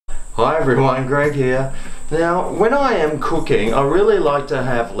Hi everyone, Greg here. Now, when I am cooking, I really like to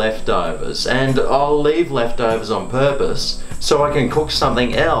have leftovers, and I'll leave leftovers on purpose so I can cook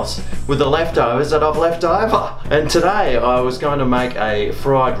something else with the leftovers that I've left over. And today I was going to make a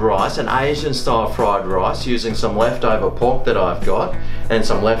fried rice, an Asian style fried rice, using some leftover pork that I've got and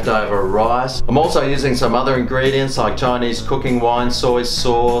some leftover rice. I'm also using some other ingredients like Chinese cooking wine, soy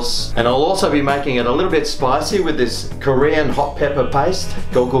sauce, and I'll also be making it a little bit spicy with this Korean hot pepper paste,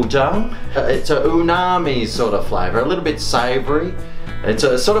 Gochujang. It's a umami sort of flavor, a little bit savory. It's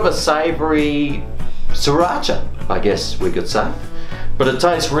a sort of a savory sriracha, I guess we could say. But it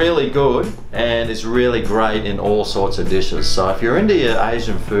tastes really good and is really great in all sorts of dishes. So if you're into your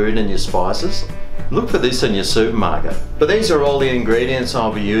Asian food and your spices, look for this in your supermarket. But these are all the ingredients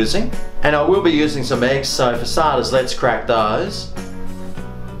I'll be using. And I will be using some eggs, so for starters, let's crack those.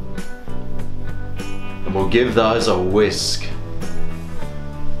 And we'll give those a whisk.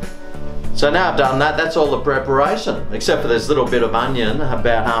 So now I've done that, that's all the preparation, except for this little bit of onion,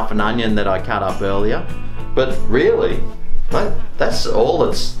 about half an onion that I cut up earlier. But really, that's all,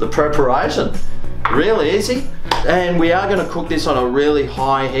 it's the preparation. Really easy. And we are going to cook this on a really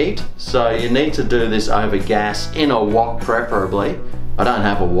high heat, so you need to do this over gas, in a wok preferably. I don't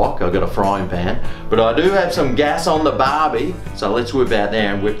have a wok, I've got a frying pan, but I do have some gas on the barbie, so let's whip out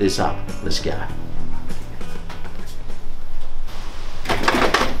there and whip this up. Let's go.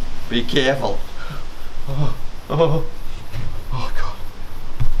 Be careful. Oh, oh, oh God.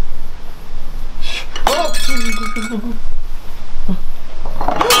 Oh.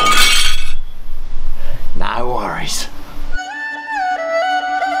 No worries.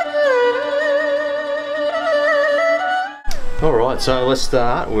 Alright, so let's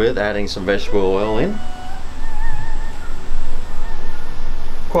start with adding some vegetable oil in.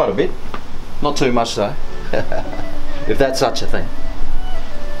 Quite a bit. Not too much though. If that's such a thing.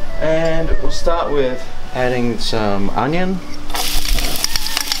 And we'll start with adding some onion,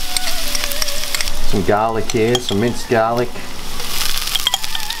 some garlic here, some minced garlic.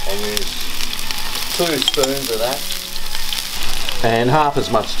 I'll use 2 spoons of that, and half as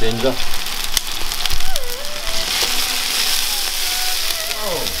much ginger.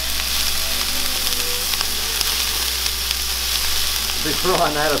 Be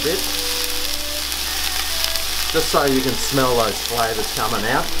frying that a bit, just so you can smell those flavours coming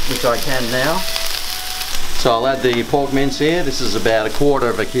out, which I can now. So I'll add the pork mince here. This is about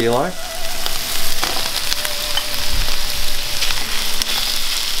 1/4 kilo.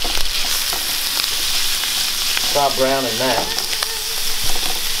 Start browning that.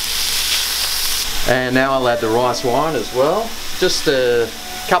 And now I'll add the rice wine as well. Just a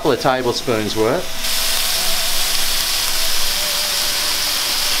couple of tablespoons worth.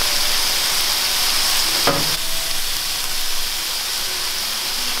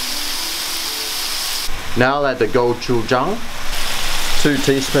 Now I'll add the Gochujang, 2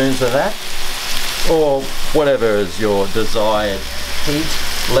 teaspoons of that, or whatever is your desired heat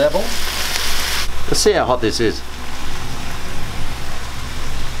level. Let's see how hot this is.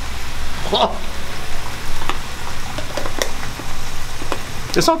 Oh.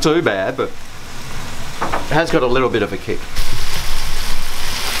 It's not too bad, but it has got a little bit of a kick.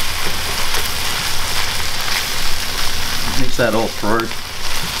 Mix that all through.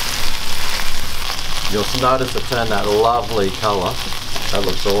 You'll notice it turned that lovely colour. That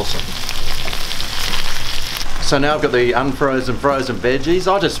looks awesome. So now I've got the unfrozen frozen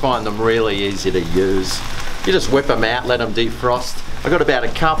veggies. I just find them really easy to use. You just whip them out, let them defrost. I've got about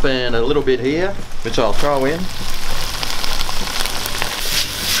 1 cup and a little bit here, which I'll throw in.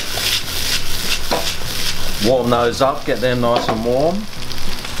 Warm those up, get them nice and warm.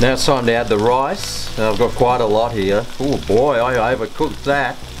 Now it's time to add the rice. Now I've got quite a lot here. Oh boy, I overcooked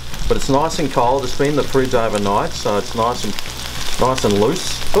that. But it's nice and cold. It's been in the fridge overnight, so it's nice and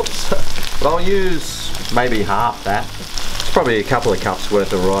loose. Oops. But I'll use maybe half that. It's probably a couple of cups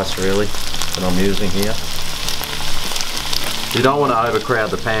worth of rice really that I'm using here. You don't want to overcrowd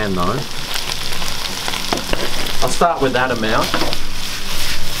the pan though. I'll start with that amount.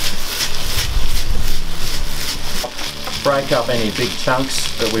 Break up any big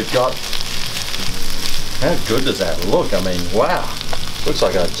chunks that we've got. How good does that look? I mean, wow. Looks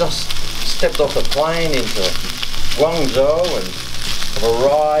like I just stepped off the plane into Guangzhou and have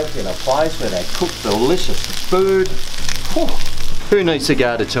arrived in a place where they cook delicious food. Whew. Who needs to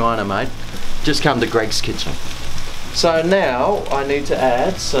go to China, mate? Just come to Greg's Kitchen. So now I need to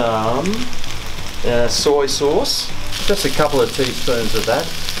add some soy sauce. Just a couple of teaspoons of that.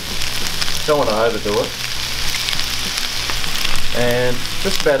 Don't want to overdo it. And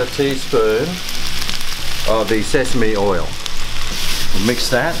just about a teaspoon of the sesame oil. We'll mix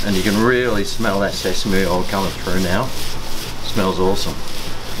that, and you can really smell that sesame oil coming through now. Smells awesome.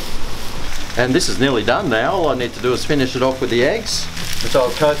 And this is nearly done now. All I need to do is finish it off with the eggs, which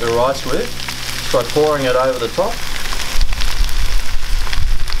I'll coat the rice with by pouring it over the top.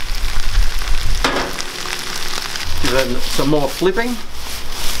 Give it some more flipping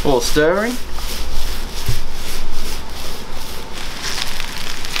or stirring.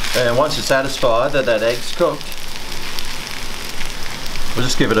 And once you're satisfied that that egg's cooked, we'll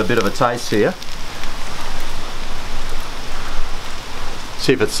just give it a bit of a taste here.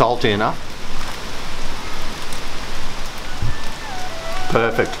 See if it's salty enough.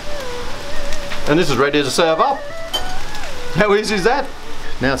 Perfect. And this is ready to serve up. How easy is that?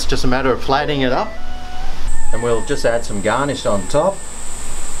 Now it's just a matter of plating it up, and we'll just add some garnish on top.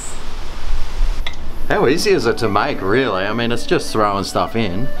 How easy is it to make, really? I mean, it's just throwing stuff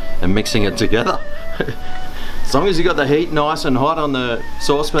in and mixing it together. As long as you got the heat nice and hot on the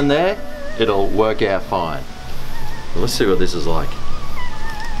saucepan there, it'll work out fine. Well, let's see what this is like.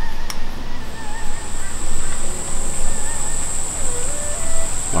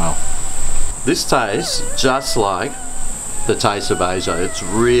 Wow. This tastes just like the taste of Asia. It's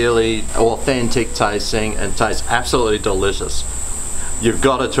really authentic tasting and tastes absolutely delicious. You've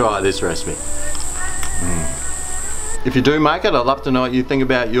got to try this recipe. If you do make it, I'd love to know what you think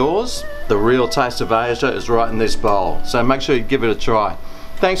about yours. The real taste of Asia is right in this bowl, so make sure you give it a try.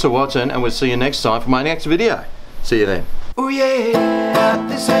 Thanks for watching, and we'll see you next time for my next video. See you then. Oh yeah,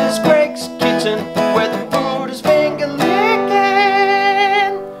 this is Greg's Kitchen, where the